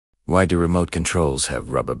Why do remote controls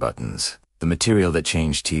have rubber buttons? The material that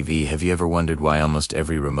changed TV. Have you ever wondered why almost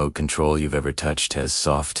every remote control you've ever touched has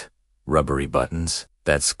soft, rubbery buttons?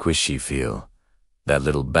 That squishy feel, that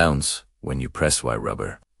little bounce when you press. Why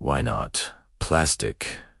rubber? Why not plastic,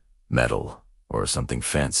 metal, or something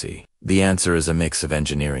fancy? The answer is a mix of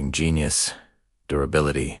engineering genius,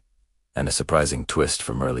 durability, and a surprising twist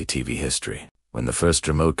from early TV history. When the first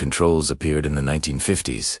remote controls appeared in the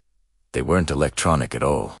 1950s, they weren't electronic at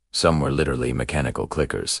all. Some were literally mechanical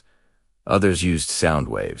clickers. Others used sound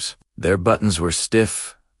waves. Their buttons were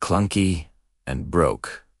stiff, clunky, and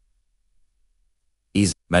broke.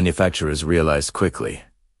 Manufacturers realized quickly,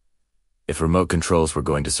 if remote controls were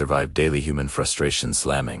going to survive daily human frustration,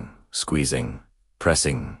 slamming, squeezing,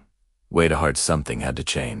 pressing, way too hard, something had to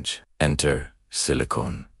change. Enter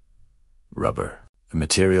silicone. Rubber. A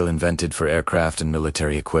material invented for aircraft and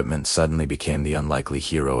military equipment suddenly became the unlikely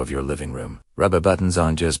hero of your living room. Rubber buttons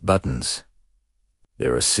aren't just buttons.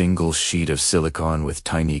 They're a single sheet of silicone with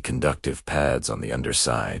tiny conductive pads on the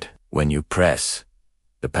underside. When you press,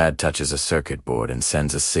 the pad touches a circuit board and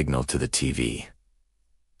sends a signal to the TV.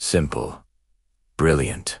 Simple,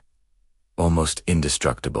 brilliant, almost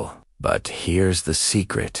indestructible. But here's the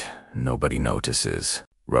secret nobody notices.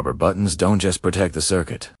 Rubber buttons don't just protect the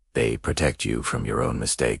circuit. They protect you from your own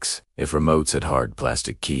mistakes. If remotes had hard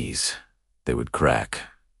plastic keys, they would crack,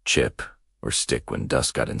 chip, or stick when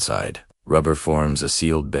dust got inside. Rubber forms a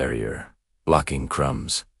sealed barrier, blocking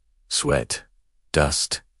crumbs, sweat,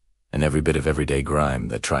 dust, and every bit of everyday grime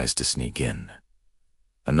that tries to sneak in.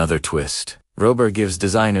 Another twist. Rubber gives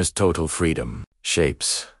designers total freedom.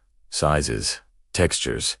 Shapes, sizes,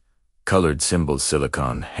 textures, colored symbols.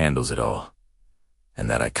 Silicone handles it all. And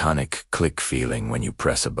that iconic click feeling when you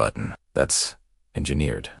press a button, that's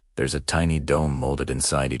engineered. There's a tiny dome molded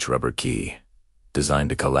inside each rubber key, designed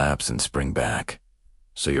to collapse and spring back,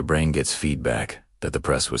 so your brain gets feedback that the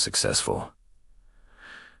press was successful.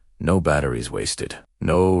 No batteries wasted,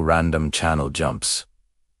 no random channel jumps,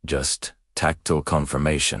 just tactile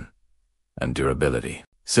confirmation and durability.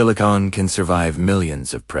 Silicone can survive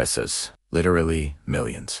millions of presses, literally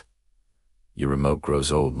millions. Your remote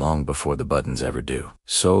grows old long before the buttons ever do.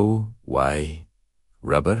 So, why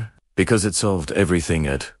rubber? Because it solved everything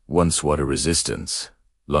at once: water resistance,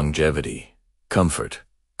 longevity, comfort,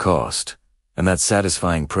 cost, and that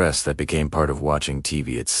satisfying press that became part of watching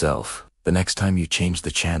TV itself. The next time you change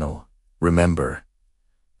the channel, remember,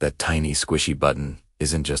 that tiny squishy button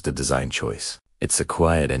isn't just a design choice. It's a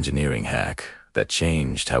quiet engineering hack that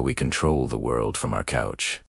changed how we control the world from our couch.